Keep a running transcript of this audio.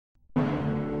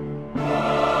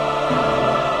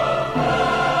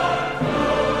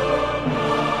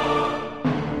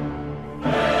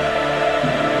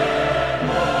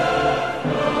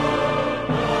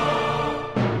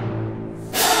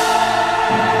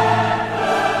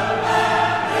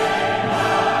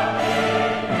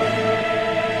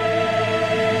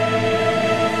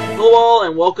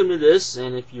welcome to this,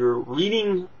 and if you're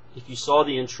reading, if you saw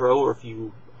the intro, or if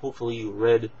you, hopefully you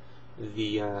read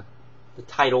the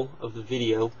title of the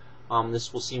video,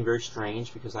 this will seem very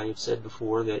strange, because I have said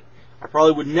before that I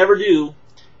probably would never do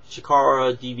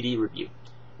Chikara DVD review.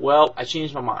 Well, I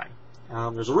changed my mind.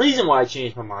 There's a reason why I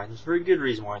changed my mind. There's a very good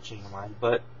reason why I changed my mind,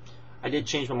 but I did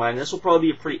change my mind. This will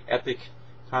probably be a pretty epic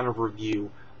kind of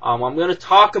review. I'm going to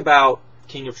talk about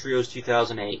King of Trios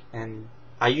 2008, and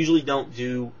I usually don't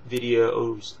do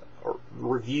videos or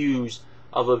reviews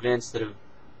of events that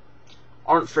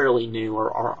aren't fairly new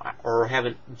or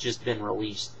haven't just been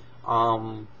released.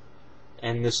 And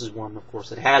this is one, of course,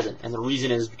 that hasn't. And the reason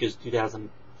is because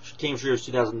King of Trios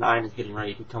 2009 is getting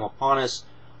ready to come upon us.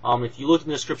 If you look in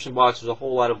the description box, there's a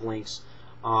whole lot of links.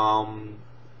 Including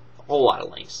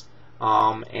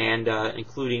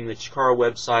the Chikara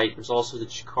website. There's also the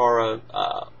Chikara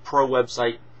Pro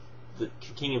website,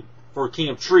 for King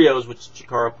of Trios, which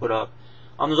Chikara put up.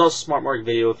 There's also Smart Market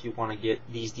Video if you want to get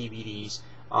these DVDs.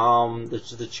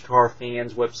 There's the Chikara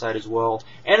fans website as well,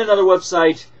 and another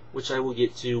website which I will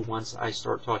get to once I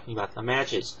start talking about the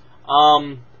matches.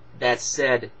 That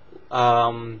said,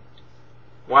 why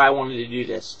I wanted to do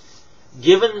this,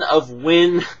 given of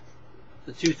when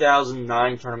the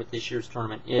 2009 tournament, this year's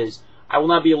tournament, is, I will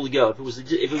not be able to go. If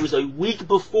it was a week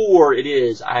before it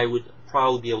is, I would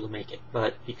probably be able to make it.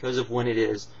 But because of when it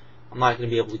is, I'm not going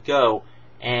to be able to go.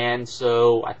 And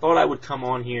so I thought I would come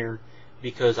on here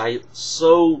because I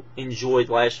so enjoyed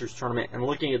last year's tournament, and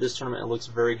looking at this tournament, it looks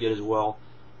very good as well.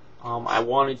 I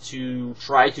wanted to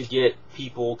try to get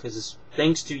people, because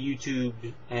thanks to YouTube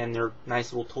and their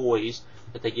nice little toys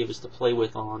that they give us to play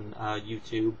with on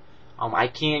YouTube, I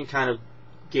can kind of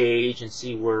gauge and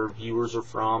see where viewers are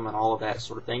from and all of that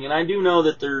sort of thing. And I do know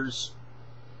that there's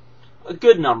a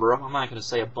good number, I'm not going to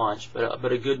say a bunch,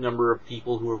 but a good number of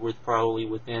people who are probably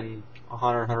within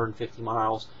 100, 150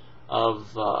 miles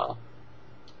of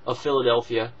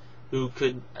Philadelphia, who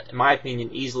could, in my opinion,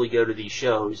 easily go to these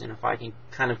shows. And if I can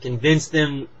kind of convince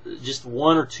them, just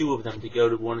one or two of them, to go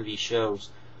to one of these shows,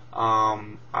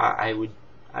 I'd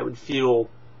feel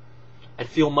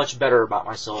much better about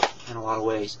myself in a lot of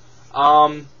ways.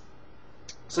 So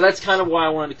that's kind of why I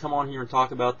wanted to come on here and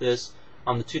talk about this.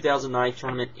 The 2009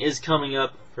 tournament is coming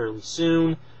up fairly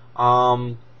soon.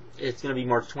 It's going to be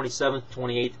March 27th,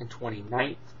 28th, and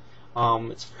 29th.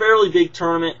 It's a fairly big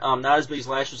tournament, not as big as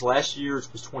last year's. Last year's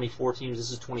was 24 teams.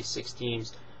 This is 26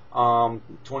 teams.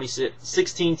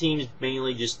 16 teams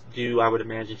mainly just due, I would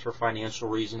imagine, for financial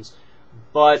reasons.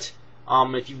 But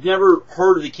if you've never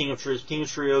heard of the King of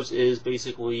Trios is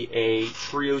basically a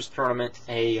trios tournament,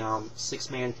 a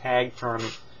 6-man tag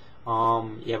tournament.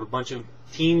 You have a bunch of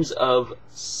teams of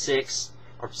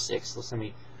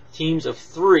teams of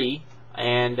 3,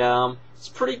 and it's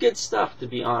pretty good stuff, to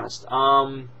be honest.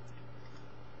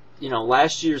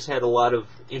 Last year's had a lot of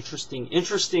interesting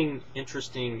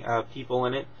people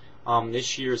in it.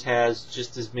 This year's has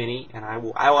just as many, and I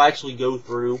will actually go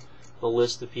through the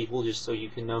list of people just so you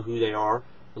can know who they are.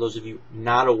 For those of you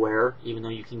not aware, even though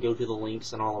you can go to the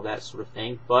links and all of that sort of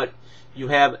thing. But you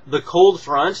have the cold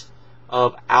front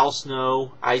of Al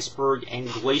Snow, Iceberg, and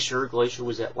Glacier. Glacier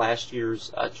was at last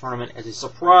year's tournament as a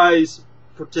surprise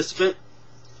participant.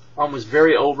 Was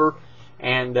very over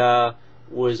and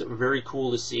was very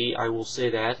cool to see, I will say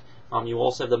that. You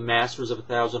also have the Masters of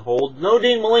 1,000 Hold. No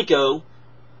Dean Malenko,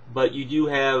 but you do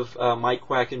have Mike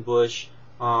Quackenbush,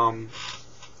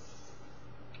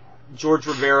 George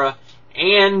Rivera,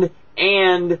 and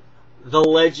the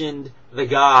legend, the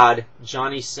god,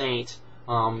 Johnny Saint,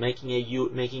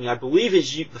 making I believe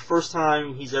the first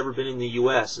time he's ever been in the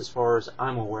U.S. as far as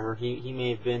I'm aware. He may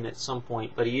have been at some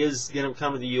point, but he is going to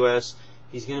come to the U.S.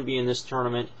 He's going to be in this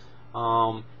tournament.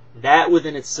 That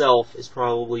within itself is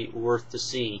probably worth to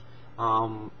see.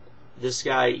 This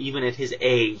guy, even at his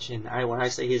age, and when I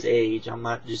say his age, I'm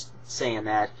not just saying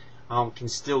that, can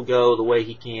still go the way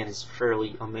he can is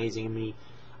fairly amazing to me.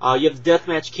 You have the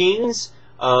Deathmatch Kings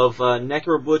of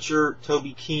Necker Butcher,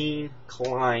 Toby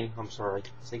Klein,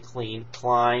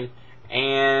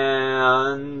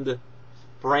 and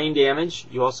Brain Damage.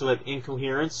 You also have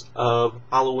Incoherence of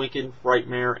Hallowinkin,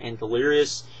 Frightmare, and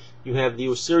Delirious. You have the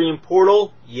Osirian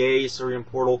Portal, yay Osirian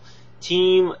Portal,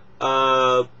 Team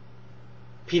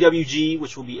PWG,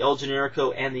 which will be El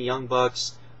Generico and the Young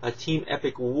Bucks, Team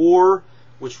Epic War,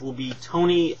 which will be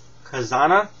Tony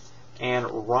Kazana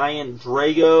and Ryan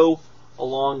Drago,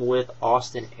 along with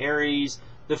Austin Aries.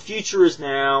 The future is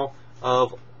now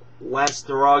of Lance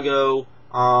Durago,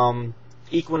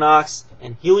 Equinox,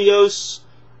 and Helios.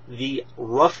 The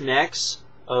Roughnecks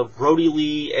of Brodie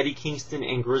Lee, Eddie Kingston,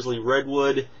 and Grizzly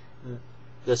Redwood.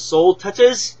 The Soul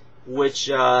Touches, which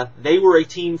they were a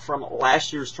team from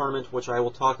last year's tournament, which I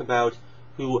will talk about,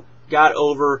 who got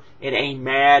over in a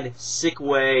mad, sick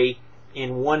way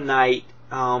in one night,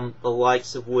 the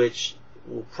likes of which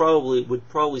would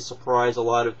probably surprise a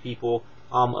lot of people,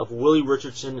 of Willie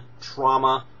Richardson,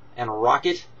 Trauma, and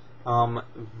Rocket.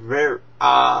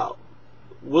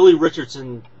 Willie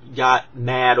Richardson got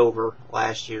mad over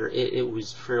last year. It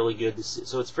was fairly good to see,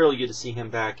 so it's fairly good to see him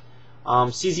back.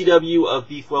 CZW of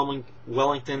Beef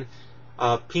Wellington,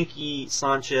 Pinky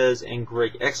Sanchez, and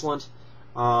Greg Excellent.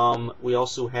 We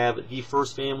also have the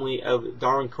First Family of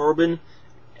Darren Corbin,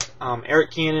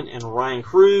 Eric Cannon, and Ryan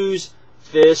Cruz.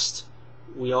 Fist.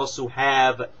 We also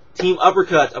have Team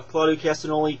Uppercut of Claudio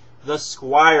Castagnoli, The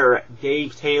Squire,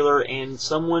 Dave Taylor, and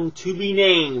someone to be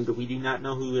named. We do not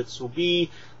know who this will be.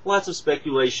 Lots of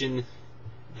speculation.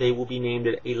 They will be named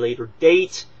at a later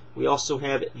date. We also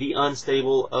have The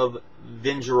Unstable of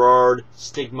Vin Gerard,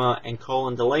 Stigma, and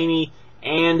Colin Delaney.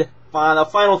 And the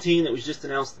final team that was just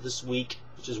announced this week,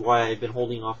 which is why I've been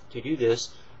holding off to do this,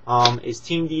 is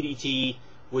Team DDT,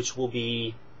 which will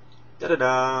be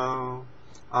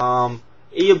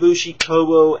Iyabushi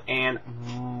Kobo and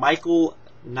Michael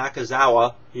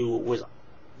Nakazawa, who was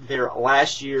there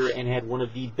last year and had one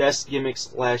of the best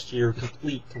gimmicks last year.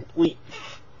 Complete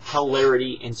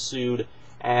hilarity ensued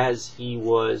as he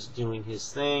was doing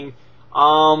his thing.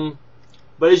 But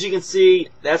as you can see,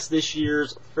 that's this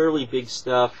year's fairly big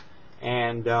stuff,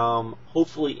 and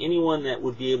hopefully anyone that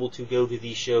would be able to go to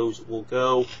these shows will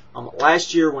go.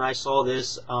 Last year when I saw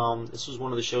this, this was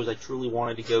one of the shows I truly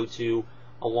wanted to go to.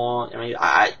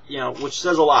 Which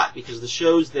says a lot, because the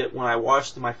shows that when I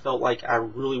watched them, I felt like I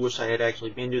really wish I had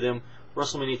actually been to them.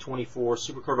 WrestleMania 24,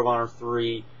 Supercard of Honor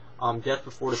 3, Death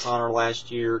Before Dishonor last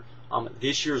year,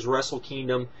 this year's Wrestle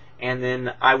Kingdom, and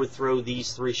then I would throw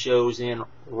these three shows in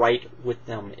right with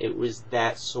them. It was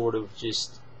that sort of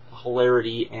just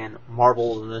hilarity and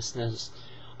marvelousness.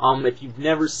 If you've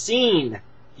never seen,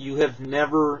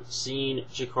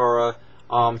 Chikara.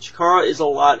 Chikara is a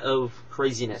lot of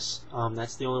craziness.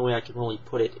 That's the only way I can really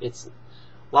put it. It's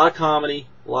a lot of comedy,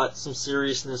 some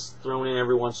seriousness thrown in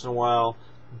every once in a while,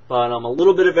 but a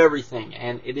little bit of everything,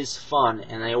 and it is fun.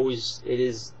 And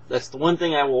that's the one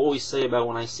thing I will always say about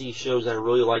when I see shows that I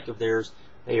really like of theirs.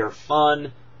 They are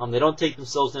fun. They don't take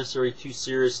themselves necessarily too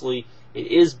seriously. It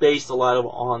is based a lot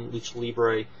on Lucha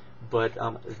Libre, but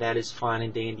that is fine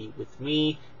and dandy with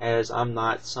me, as I'm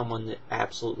not someone that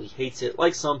absolutely hates it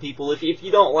like some people. If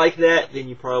you don't like that, then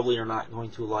you probably are not going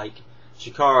to like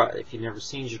Chikara if you've never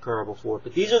seen Chikara before.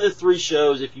 But these are the three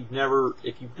shows. If you've never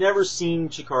seen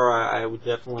Chikara, I would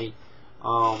definitely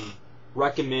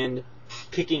recommend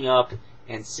picking up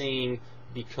and seeing,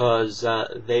 because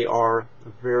they are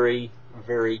very,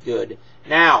 very good.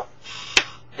 Now,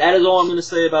 that is all I'm going to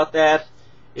say about that.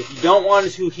 If you don't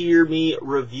want to hear me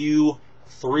review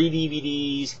 3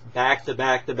 DVDs back to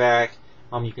back to back,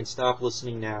 you can stop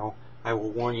listening now. I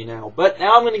will warn you now. But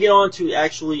now I'm going to get on to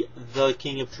actually the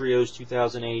King of Trios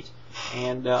 2008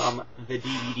 and the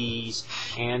DVDs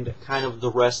and kind of the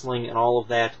wrestling and all of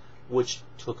that which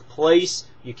took place.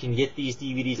 You can get these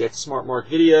DVDs at Smart Mark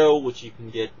Video, which you can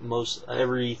get most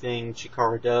everything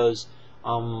Chikara does,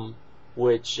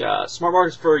 which Smart Mark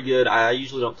is very good. I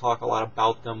usually don't talk a lot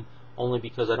about them, only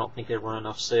because I don't think they run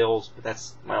enough sales, but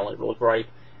that's my only real gripe.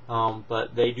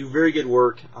 But they do very good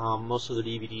work. Most of the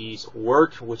DVDs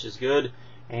work, which is good,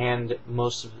 and the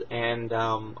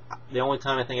only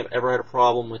time I think I've ever had a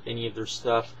problem with any of their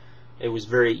stuff, it was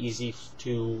very easy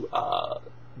to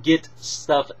get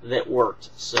stuff that worked.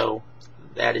 So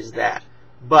that is that.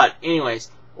 But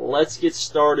anyways, let's get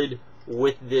started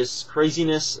with this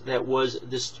craziness that was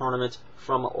this tournament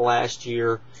from last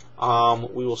year.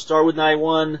 We will start with night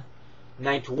one.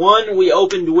 Night one, we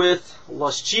opened with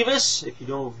Las Chivas. If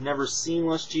you have never seen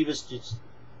Las Chivas,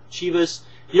 Chivas.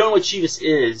 If you don't know what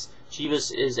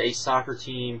Chivas is a soccer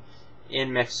team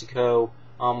in Mexico.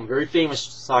 Very famous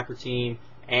soccer team,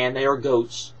 and they are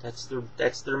goats. That's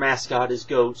their mascot is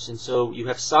goats, and so you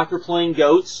have soccer playing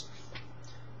goats,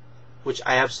 which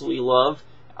I absolutely love,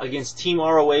 against Team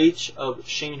ROH of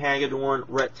Shane Hagadorn,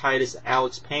 Rhett, Titus,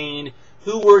 Alex Payne,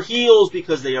 who were heels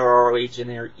because they are ROH and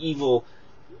they are evil.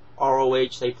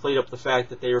 ROH, they played up the fact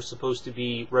that they are supposed to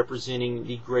be representing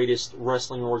the greatest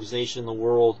wrestling organization in the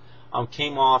world.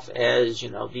 Came off as,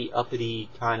 the uppity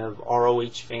kind of ROH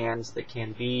fans that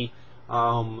can be,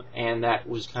 and that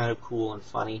was kind of cool and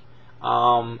funny.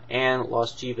 And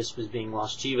Las Chivas was being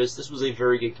Las Chivas. This was a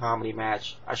very good comedy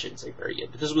match. I shouldn't say very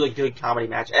good, but this was a good comedy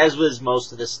match, as was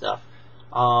most of this stuff.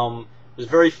 It was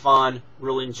very fun.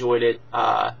 Really enjoyed it.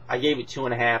 I gave it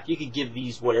 2.5. You could give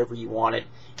these whatever you wanted.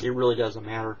 It really doesn't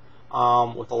matter.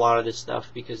 with a lot of this stuff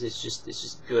because it's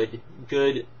just good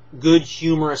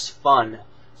humorous fun.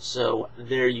 So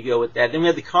there you go with that. Then we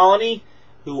have the Colony,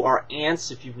 who are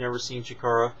ants. If you've never seen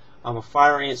Chikara, a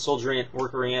fire ant, soldier ant,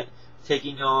 worker ant,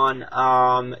 taking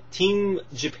on Team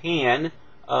Japan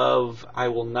of, I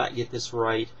will not get this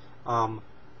right,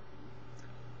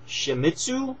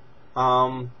 Shimizu,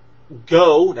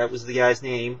 Go, that was the guy's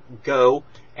name, Go,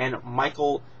 and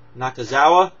Michael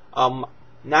Nakazawa.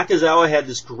 Nakazawa had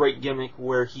this great gimmick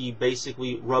where he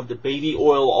basically rubbed the baby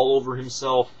oil all over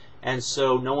himself, and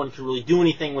so no one could really do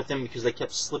anything with him because they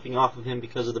kept slipping off of him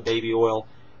because of the baby oil.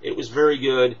 It was very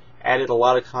good, added a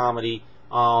lot of comedy,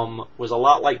 was a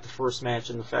lot like the first match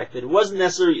in the fact that it wasn't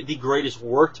necessarily the greatest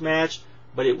worked match,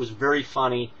 but it was very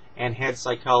funny and had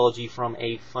psychology from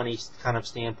a funny kind of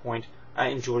standpoint. I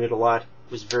enjoyed it a lot.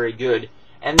 It was very good.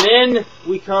 And then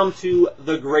we come to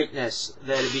the greatness,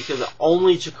 that because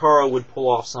only Chikara would pull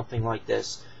off something like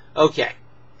this. Okay,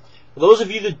 for those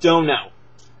of you that don't know,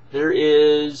 there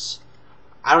is,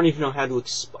 I don't even know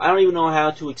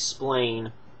how to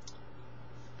explain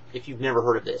if you've never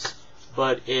heard of this,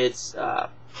 but it's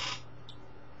have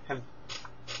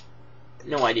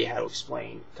no idea how to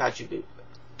explain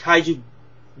Kaiju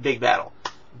Big Battle.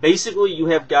 Basically, you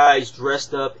have guys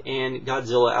dressed up in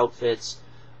Godzilla outfits,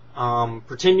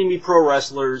 pretending to be pro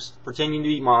wrestlers, pretending to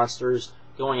be monsters,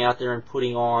 going out there and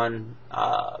putting on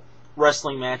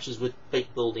wrestling matches with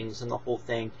fake buildings and the whole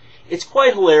thing. It's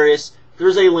quite hilarious.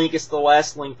 There's a link. It's the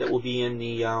last link that will be in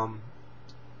the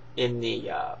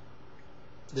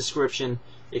description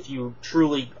if you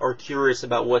truly are curious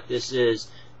about what this is.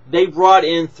 They brought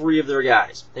in 3 of their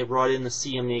guys. They brought in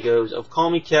the Amigos of Call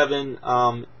Me Kevin,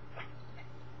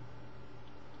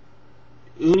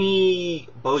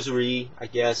 Unibouzu, I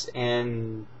guess,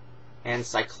 and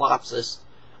Cycloptopuss,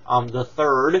 the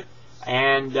third,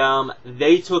 and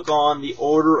they took on the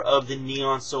Order of the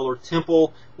Neon Solar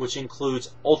Temple, which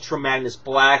includes UltraMantis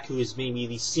Black, who is maybe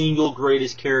the single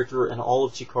greatest character in all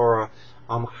of Chikara,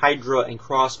 Hydra and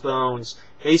Crossbones.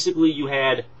 Basically, you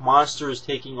had monsters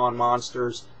taking on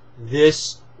monsters.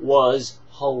 This was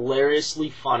hilariously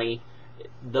funny.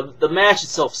 The match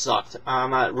itself sucked.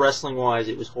 Wrestling-wise,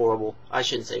 it was horrible. I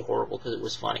shouldn't say horrible because it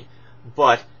was funny.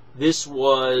 But this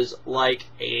was like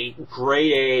a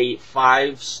grade A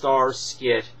 5-star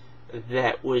skit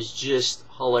that was just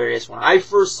hilarious. When I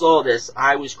first saw this,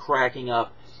 I was cracking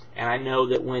up. And I know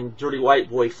that when Dirty White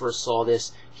Boy first saw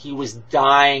this, he was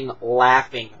dying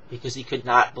laughing because he could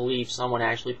not believe someone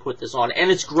actually put this on.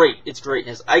 And it's great. It's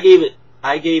greatness. I gave it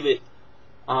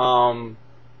 3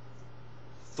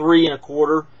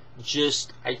 1/4.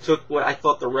 Just, I took what I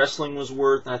thought the wrestling was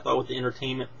worth, and I thought what the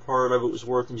entertainment part of it was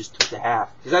worth, and just took the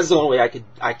half. Because that's the only way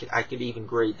I could even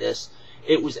grade this.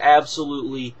 It was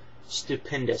absolutely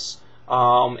stupendous.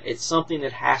 It's something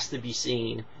that has to be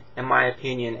seen, in my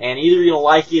opinion. And either you're gonna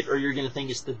like it or you're gonna think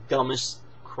it's the dumbest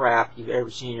crap you've ever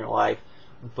seen in your life.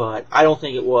 But I don't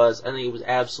think it was. I think it was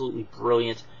absolutely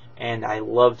brilliant, and I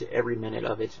loved every minute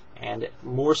of it. And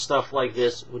more stuff like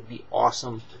this would be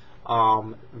awesome.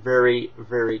 Very,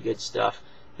 very good stuff.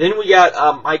 Then we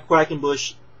got Mike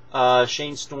Quackenbush,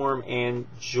 Shane Storm, and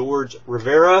George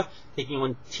Rivera taking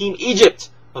on Team Egypt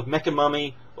of Mecha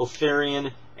Mummy,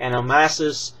 Ophidian, and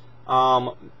Amasis.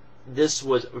 This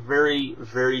was very,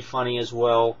 very funny as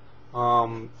well.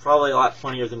 Probably a lot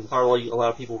funnier than probably a lot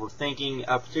of people were thinking,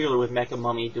 particularly with Mecha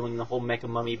Mummy doing the whole Mecha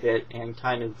Mummy bit and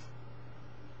kind of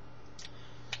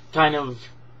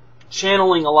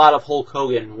channeling a lot of Hulk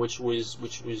Hogan, which was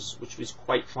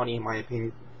quite funny in my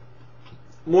opinion.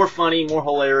 More funny, more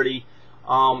hilarity,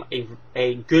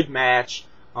 a good match,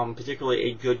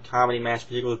 particularly a good comedy match,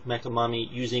 particularly with Mecha Mummy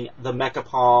using the Mecha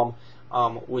Palm,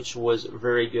 which was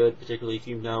very good, particularly if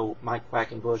you know Mike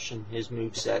Quackenbush and his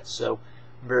moveset. So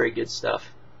very good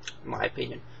stuff, in my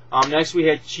opinion. Next we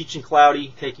had Cheech and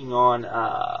Cloudy taking on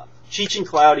Cheech and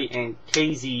Cloudy and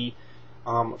KZ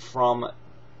from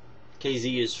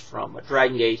KZ is from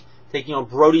Dragon Gate, taking on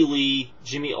Brodie Lee,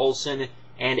 Jimmy Olsen,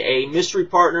 and a mystery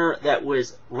partner that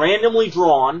was randomly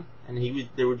drawn, and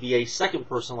there would be a second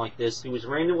person like this, who was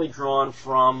randomly drawn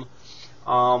from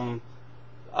a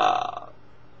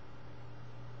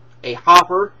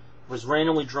hopper, was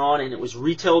randomly drawn, and it was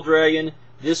Retail Dragon.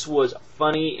 This was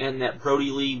funny in that Brodie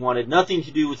Lee wanted nothing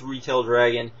to do with Retail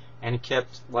Dragon, and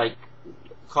kept, like,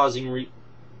 causing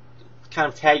kind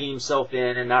of tagging himself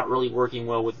in and not really working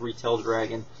well with Retail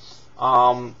Dragon,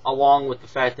 along with the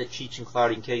fact that Cheech and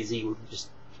Cloudy and KZ were just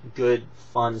good,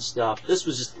 fun stuff. This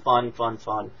was just fun.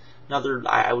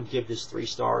 I would give this 3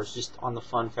 stars just on the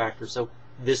fun factor, so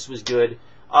this was good.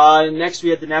 Next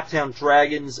we had the Naptown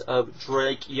Dragons of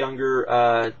Drake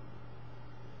Younger,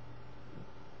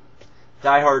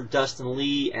 Diehard, Dustin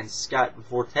Lee, and Scott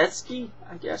Vortekz,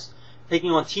 I guess,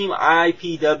 taking on Team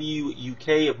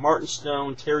IPW-UK of Martin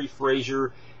Stone, Terry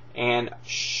Frazier, and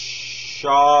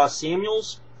Shaw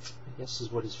Samuels, I guess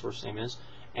is what his first name is.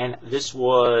 And this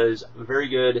was very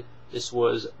good. This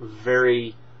was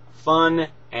very fun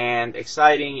and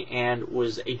exciting, and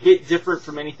was a bit different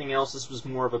from anything else. This was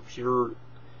more of a pure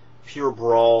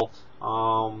brawl.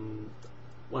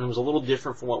 When it was a little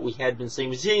different from what we had been seeing.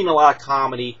 We were seeing a lot of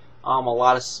comedy, a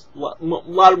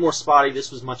lot more spotty. This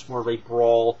was much more of a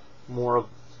brawl, more of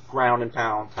ground and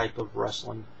pound type of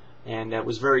wrestling, and that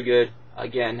was very good.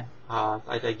 Again,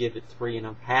 I give it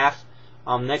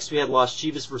 3.5. Next we had Los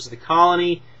Chivas versus the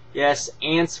Colony. Yes,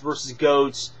 ants versus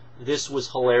goats. This was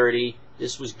hilarity.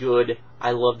 This was good.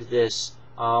 I loved this.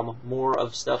 More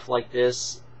of stuff like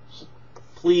this,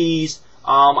 please.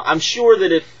 I'm sure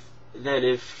that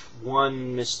if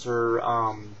one Mr.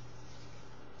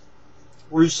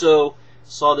 Russo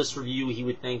saw this review, he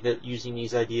would think that using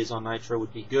these ideas on Nitro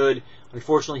would be good.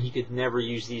 Unfortunately, he could never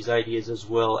use these ideas as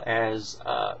well as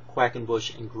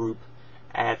Quackenbush and group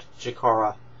at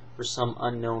Chikara. For some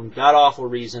unknown, god-awful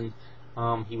reason,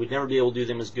 he would never be able to do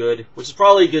them as good, which is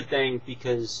probably a good thing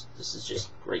because this is just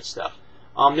great stuff.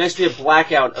 Next we have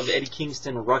Blackout of Eddie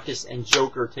Kingston, Ruckus, and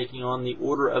Joker taking on the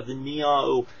Order of the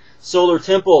Neo Solar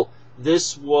Temple.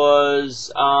 This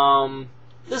was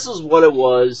what it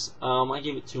was. I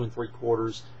gave it 2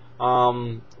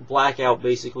 3/4. Blackout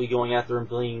basically going after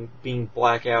and being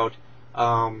Blackout,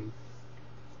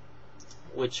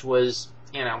 which was,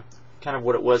 kind of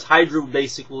what it was. Hydra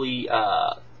basically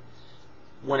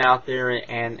went out there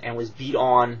and was beat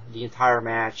on the entire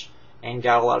match and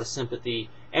got a lot of sympathy.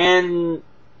 And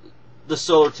the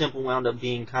Solar Temple wound up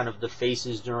being kind of the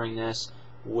faces during this,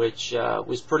 which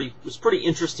was pretty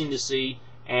interesting to see,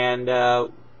 and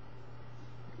it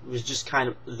was just kind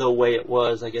of the way it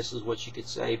was, I guess is what you could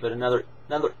say. But another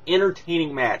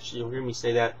entertaining match. You'll hear me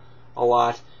say that a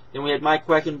lot. Then we had Mike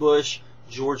Quackenbush,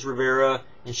 George Rivera,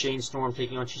 and Shane Storm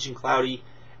taking on Cheech and Cloudy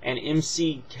and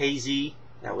MCKZ.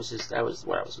 That was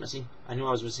what I was missing. I knew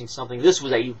I was missing something. This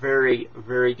was a very,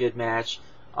 very good match.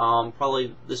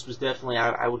 This was definitely,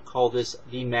 I would call this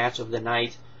the match of the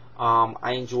night.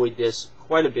 I enjoyed this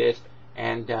quite a bit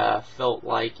and felt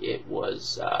like it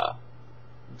was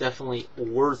definitely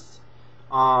worth,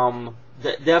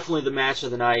 definitely the match of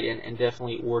the night, and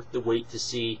definitely worth the wait to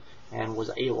see, and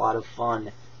was a lot of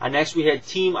fun. Next we had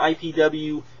Team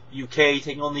IPW-UK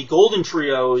taking on the Golden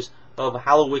Trios of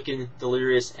Hallowicken,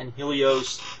 Delirious, and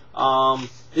Helios.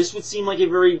 This would seem like a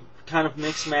very kind of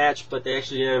mixed match, but they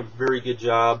actually did a very good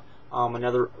job.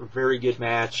 Another very good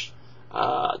match.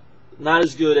 Not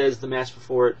as good as the match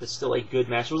before it, but still a good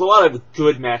match. There was a lot of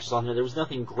good matches on here. There was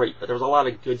nothing great, but there was a lot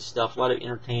of good stuff, a lot of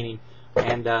entertaining,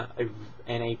 and a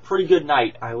pretty good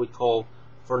night, I would call,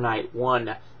 for night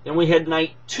 1. Then we had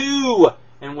night 2,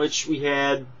 in which we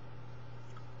had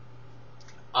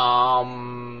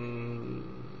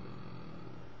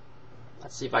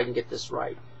let's see if I can get this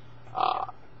right.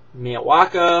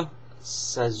 Miyawaka,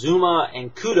 Sazuma,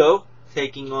 and Kudo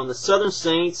taking on the Southern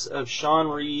Saints of Sean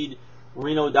Reed,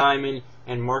 Reno Diamond,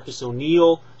 and Marcus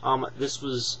O'Neill. This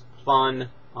was fun.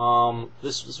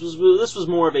 This was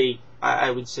more of a,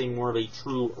 I would say, more of a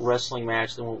true wrestling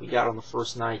match than what we got on the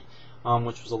first night,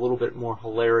 which was a little bit more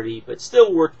hilarity, but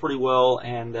still worked pretty well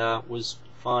and was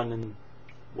fun and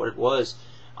what it was.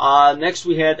 Next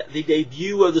we had the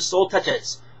debut of the Soul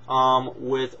Touches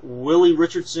with Willie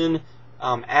Richardson,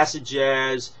 Acid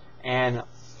Jazz, and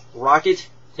Rocket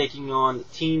taking on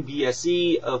Team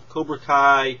BSE of Cobra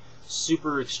Kai,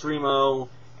 Super Extremo,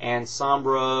 and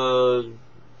Sombra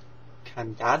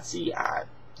Kandazi. I have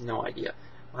no idea.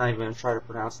 I'm not even going to try to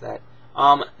pronounce that.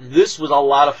 This was a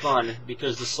lot of fun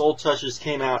because the Soul Touchers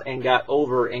came out and got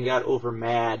over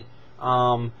mad.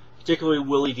 Particularly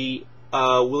Willie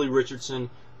Richardson,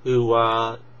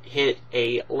 who hit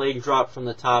a leg drop from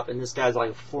the top, and this guy's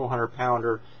like a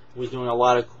 400-pounder. Was doing a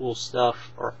lot of cool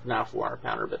stuff, or not a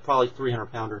 400-pounder, but probably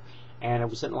 300-pounder, and it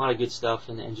was hitting a lot of good stuff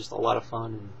and just a lot of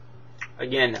fun. And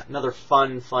again, another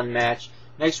fun match.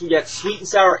 Next we got Sweet and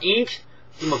Sour Inc.,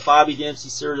 team of Bobby Dempsey,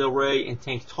 Sarah Del Rey, and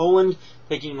Tank Toland,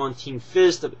 taking on Team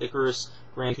Fist of Icarus,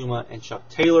 Grant Kuma, and Chuck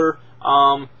Taylor.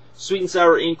 Sweet and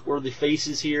Sour Inc. were the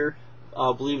faces here.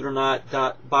 Believe it or not,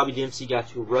 Bobby Dempsey got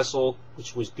to wrestle,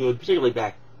 which was good, particularly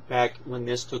back when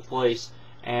this took place,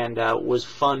 and was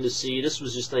fun to see. This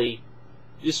was just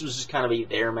kind of a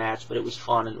there match, but it was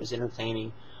fun and it was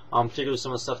entertaining. Particularly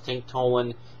some of the stuff Tank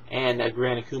Toland and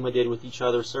Grant Kuma did with each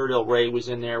other. Sarah Del Rey was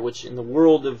in there, which in the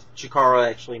world of Chikara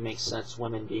actually makes sense,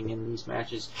 women being in these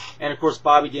matches. And of course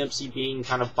Bobby Dempsey being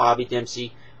kind of Bobby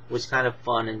Dempsey was kind of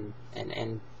fun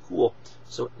and cool.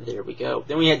 So there we go.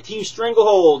 Then we had Team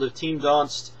Stranglehold of Team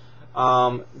Dunst,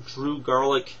 Drew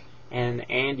Garlic and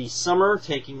Andy Summer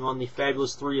taking on the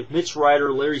Fabulous Three of Mitch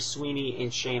Ryder, Larry Sweeney,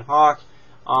 and Shane Hawk.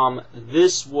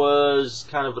 This was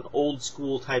kind of an old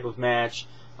school type of match.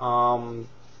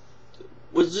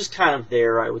 Was just kind of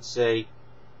there, I would say.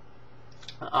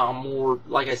 More,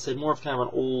 like I said, more of kind of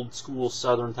an old school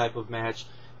Southern type of match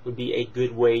would be a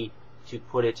good way to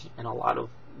put it, in a lot of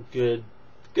good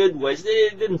ways.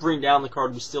 It didn't bring down the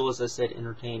card, but still, as I said,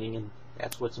 entertaining, and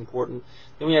that's what's important.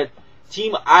 Then we had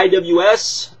Team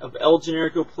IWS of El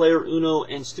Generico, Player Uno,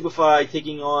 and Stupefy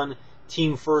taking on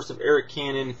Team First of Eric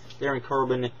Cannon, Darren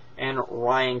Carbon, and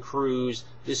Ryan Cruz.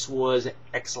 This was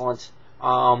excellent.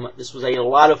 This was a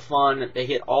lot of fun. They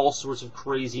hit all sorts of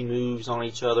crazy moves on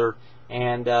each other.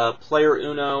 And Player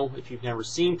Uno, if you've never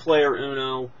seen Player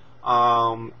Uno,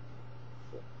 I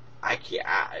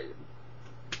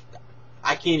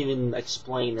can't even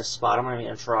explain this spot. I'm not even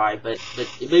going to try. But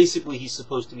basically, he's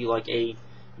supposed to be like a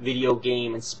video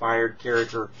game inspired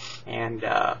character. And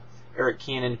Eric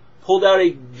Cannon pulled out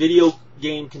a video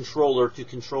game controller to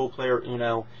control Player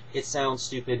Uno. It sounds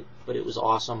stupid, but it was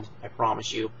awesome. I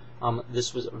promise you.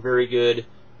 This was very good.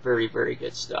 Very, very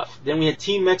good stuff. Then we had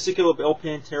Team Mexico of El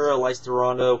Pantera, Lice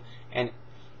Dorado, and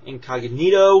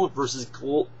Incognito versus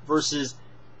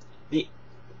the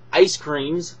Ice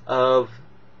Creams of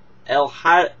El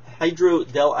Hydro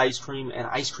del Ice Cream and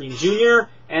Ice Cream Jr.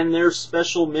 and their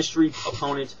special mystery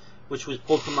opponent, which was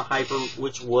pulled from the Hyper,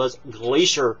 which was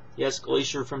Glacier. Yes,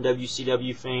 Glacier from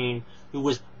WCW fame, who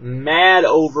was mad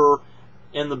over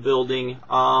in the building.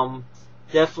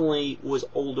 Definitely was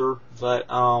older, but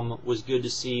was good to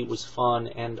see, was fun,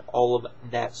 and all of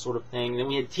that sort of thing. Then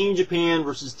we had Team Japan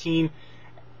versus Team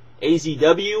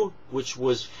AZW, which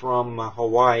was from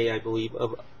Hawaii, I believe,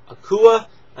 of Akua,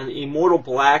 and Immortal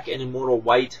Black and Immortal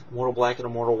White. Immortal Black and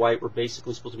Immortal White were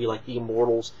basically supposed to be like the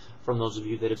Immortals, from those of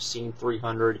you that have seen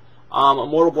 300.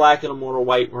 Immortal Black and Immortal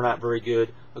White were not very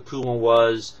good. Akuma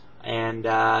was, and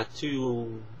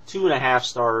 2.5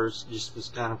 stars, just was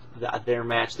kind of their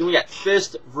match. Then we got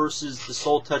Fist versus the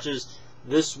Soul Touches.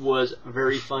 This was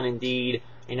very fun indeed.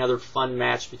 Another fun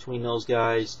match between those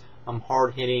guys.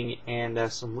 Hard hitting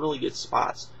and some really good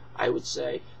spots, I would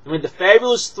say. Then we had the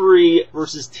Fabulous Three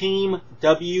versus Team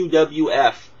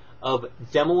WWF of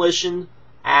Demolition,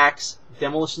 Axe,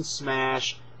 Demolition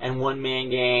Smash, and One Man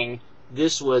Gang.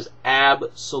 This was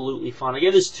absolutely fun. I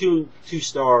gave this two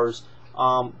stars.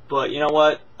 But you know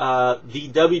what? The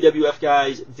WWF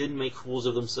guys didn't make fools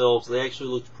of themselves. They actually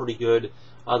looked pretty good.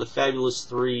 The Fabulous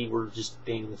Three were just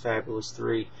being the Fabulous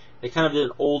Three. They kind of did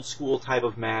an old school type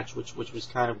of match, which was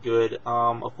kind of good.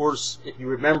 Of course, if you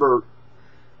remember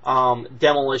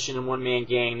Demolition and One Man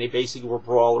Gang, they basically were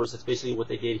brawlers. That's basically what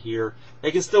they did here. They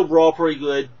can still brawl pretty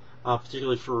good,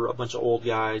 particularly for a bunch of old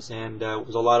guys, and it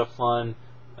was a lot of fun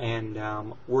and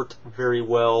worked very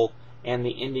well. And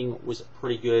the ending was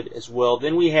pretty good as well.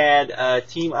 Then we had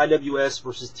Team IWS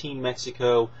versus Team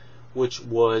Mexico, which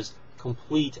was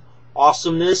complete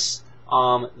awesomeness.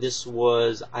 I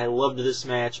loved this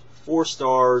match. 4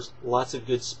 stars, lots of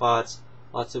good spots,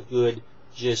 lots of good,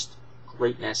 just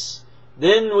greatness.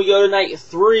 Then we go to night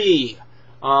 3,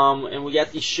 and we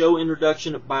got the show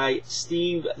introduction by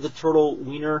Steve the Turtle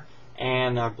Wiener,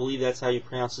 and I believe that's how you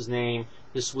pronounce his name.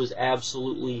 This was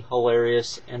absolutely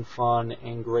hilarious and fun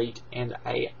and great, and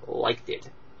I liked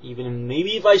it. Even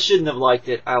maybe if I shouldn't have liked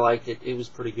it, I liked it. It was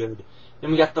pretty good.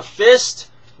 Then we got the Fist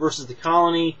versus the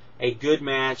Colony, a good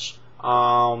match.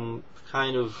 Kind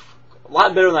of a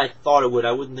lot better than I thought it would.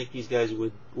 I wouldn't think these guys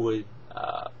would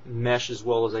mesh as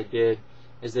well as they did,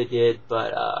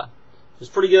 but it was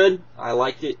pretty good. I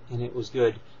liked it, and it was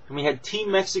good. And we had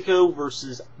Team Mexico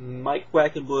versus Mike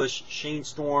Quackenbush, Shane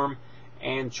Storm,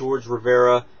 and George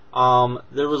Rivera.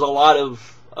 There was a lot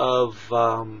of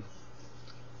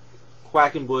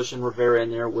Quackenbush and Rivera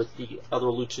in there with the other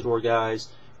luchador guys,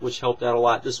 which helped out a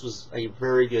lot. This was a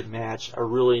very good match. I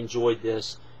really enjoyed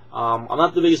this. I'm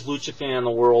not the biggest lucha fan in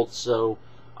the world, so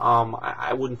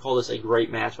I wouldn't call this a great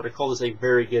match, but I call this a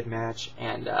very good match,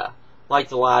 and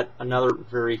liked a lot. Another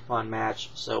very fun match.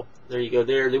 So there you go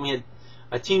there. Then we had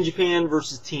Team Japan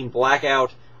versus Team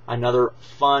Blackout. Another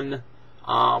fun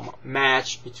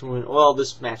match between, well,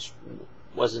 this match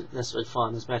wasn't necessarily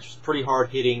fun. This match was pretty hard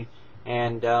hitting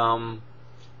and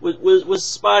was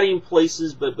spotty in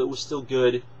places, but was still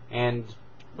good and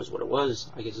was what it was,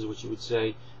 I guess is what you would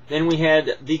say. Then we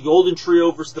had the Golden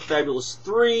Trio versus the Fabulous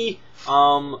Three.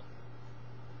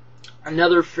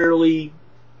 Another fairly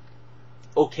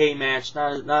okay match,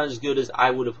 not as good as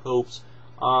I would have hoped,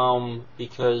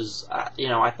 because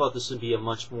I thought this would be a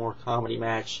much more comedy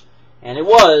match, And it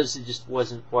just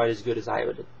wasn't quite as good as I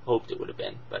would have hoped it would have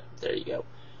been, but there you go.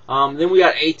 Then we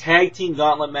got a tag team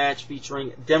gauntlet match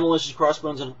featuring Demolition,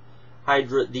 Crossbones, and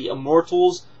Hydra, the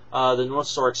Immortals, the North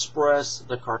Star Express,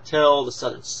 the Cartel, the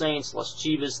Southern Saints, Los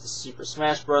Chivas, the Super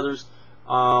Smash Brothers.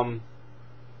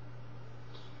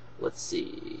 Let's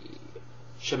see,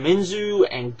 Shimizu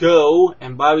and Go,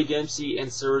 and Bobby Dempsey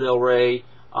and Sarah Del Rey.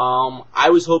 I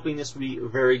was hoping this would be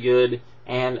very good,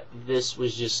 and this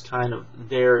was just kind of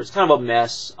there. It's kind of a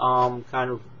mess, kind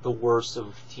of the worst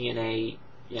of TNA,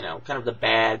 you know, kind of the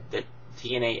bad that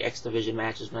TNA X Division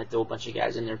matches when I throw a bunch of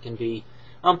guys in there can be.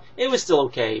 It was still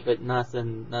okay, but not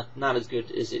as good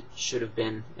as it should have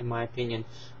been, in my opinion.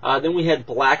 Then we had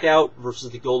Blackout versus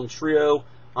the Golden Trio.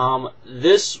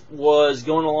 This was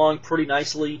going along pretty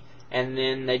nicely, and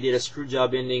then they did a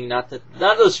screwjob ending. Not that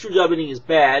the screwjob ending is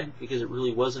bad, because it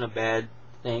really wasn't a bad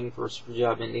thing for a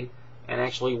screwjob ending, and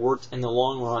actually worked in the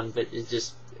long run, but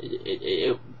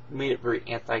it made it very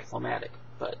anticlimactic.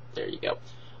 But there you go.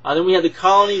 Then we had the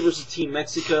Colony versus Team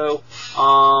Mexico.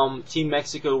 Team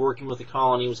Mexico working with the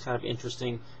Colony was kind of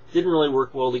interesting. Didn't really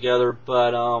work well together,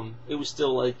 but it was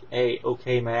still like a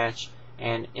okay match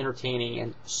and entertaining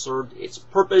and served its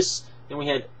purpose. Then we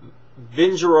had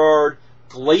Vin Gerard,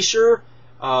 Glacier,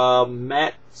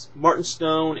 Martin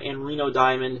Stone, and Reno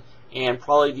Diamond, and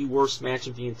probably the worst match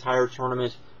of the entire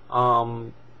tournament.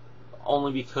 Only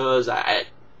because guys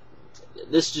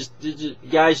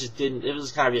just didn't. It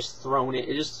was kind of just thrown in.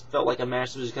 It just felt like a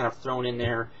match that was kind of thrown in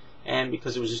there, and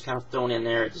because it was just kind of thrown in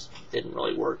there, it just didn't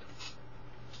really work.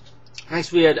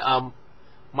 Next, we had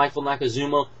Michael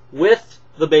Nakazuma with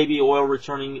the Baby Oil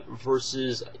returning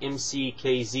versus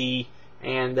MCKZ,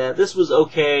 and this was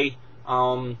okay.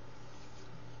 I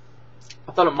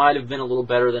thought it might have been a little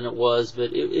better than it was,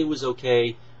 but it was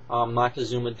okay.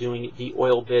 Nakazuma doing the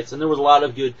oil bits, and there was a lot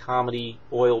of good comedy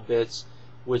oil bits,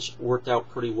 which worked out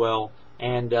pretty well.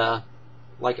 And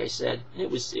like I said,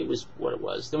 it was what it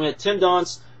was. Then we had Tim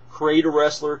Donst, Creator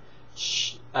Wrestler,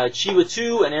 Chiva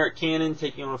 2, and Eric Cannon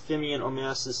taking on Ophidian,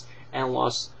 Amasis, and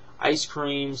Los Ice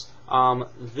Creams.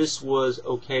 This was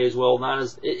okay as well.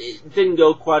 It didn't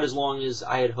go quite as long as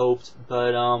I had hoped,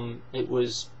 but it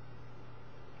was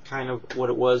kind of what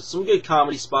it was. Some good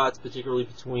comedy spots, particularly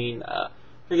with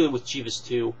Chivas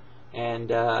 2 and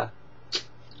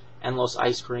Los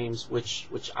Ice Creams, which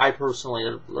I personally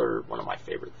are one of my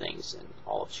favorite things in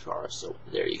all of Chikara. So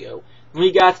there you go. And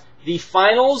we got the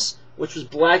finals, which was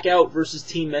Blackout versus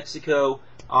Team Mexico,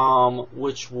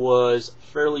 which was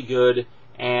fairly good.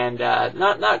 And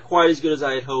not quite as good as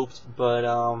I had hoped, but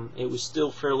it was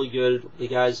still fairly good. The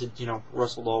guys had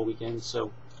wrestled all weekend,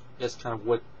 so that's kind of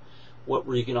what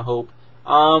were you gonna hope.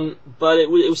 But it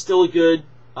was still a good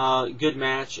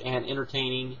match and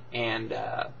entertaining and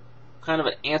kind of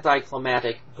an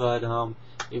anticlimactic, but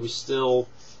it was still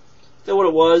what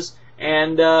it was.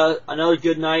 And another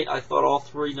good night. I thought all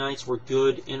three nights were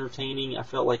good, entertaining. I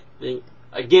felt like they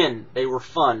were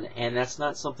fun, and that's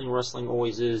not something wrestling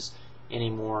always is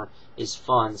anymore, is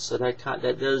fun. So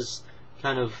that does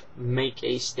kind of make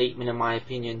a statement, in my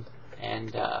opinion.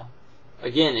 And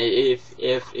again,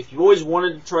 if you always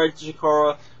wanted to try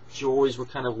Chikara, but you always were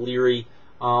kind of leery,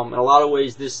 in a lot of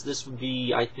ways this would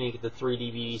be, I think, the 3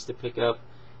 DVDs to pick up,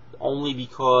 only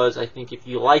because I think if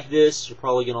you like this, you're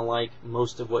probably going to like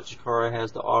most of what Chikara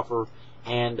has to offer.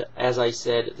 And as I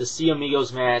said, the C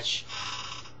Amigos match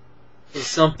is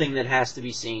something that has to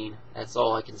be seen. That's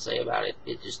all I can say about it.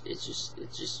 It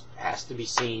just has to be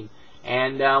seen.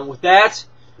 And with that,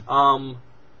 I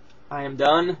am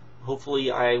done.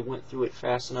 Hopefully I went through it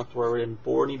fast enough to where I didn't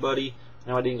bore anybody.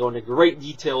 Now, I didn't go into great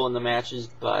detail in the matches,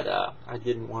 but I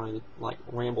didn't want to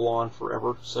ramble on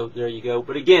forever. So there you go.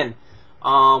 But again,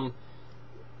 DVD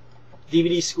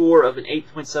score of an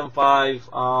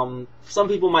 8.75. Some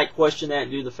people might question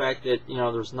that due to the fact that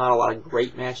there's not a lot of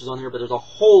great matches on here, but there's a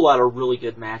whole lot of really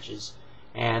good matches.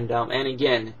 And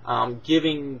again,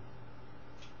 giving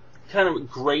kind of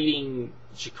grading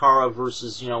Chikara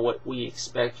versus what we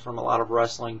expect from a lot of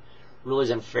wrestling really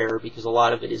isn't fair, because a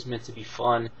lot of it is meant to be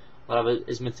fun. A lot of it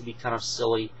is meant to be kind of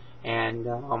silly and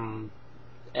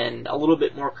a little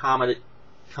bit more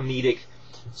comedic.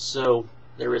 So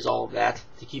there is all of that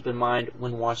to keep in mind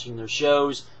when watching their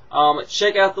shows.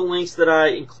 Check out the links that I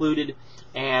included,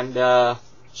 and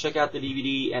check out the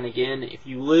DVD. And again, if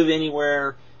you live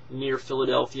anywhere near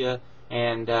Philadelphia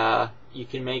and you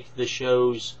can make the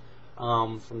shows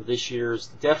from this year's,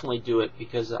 definitely do it,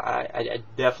 because I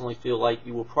definitely feel like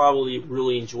you will probably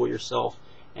really enjoy yourself,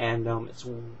 and it's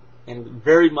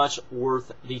very much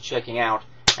worth the checking out.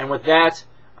 And with that,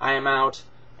 I am out,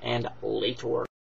 and later.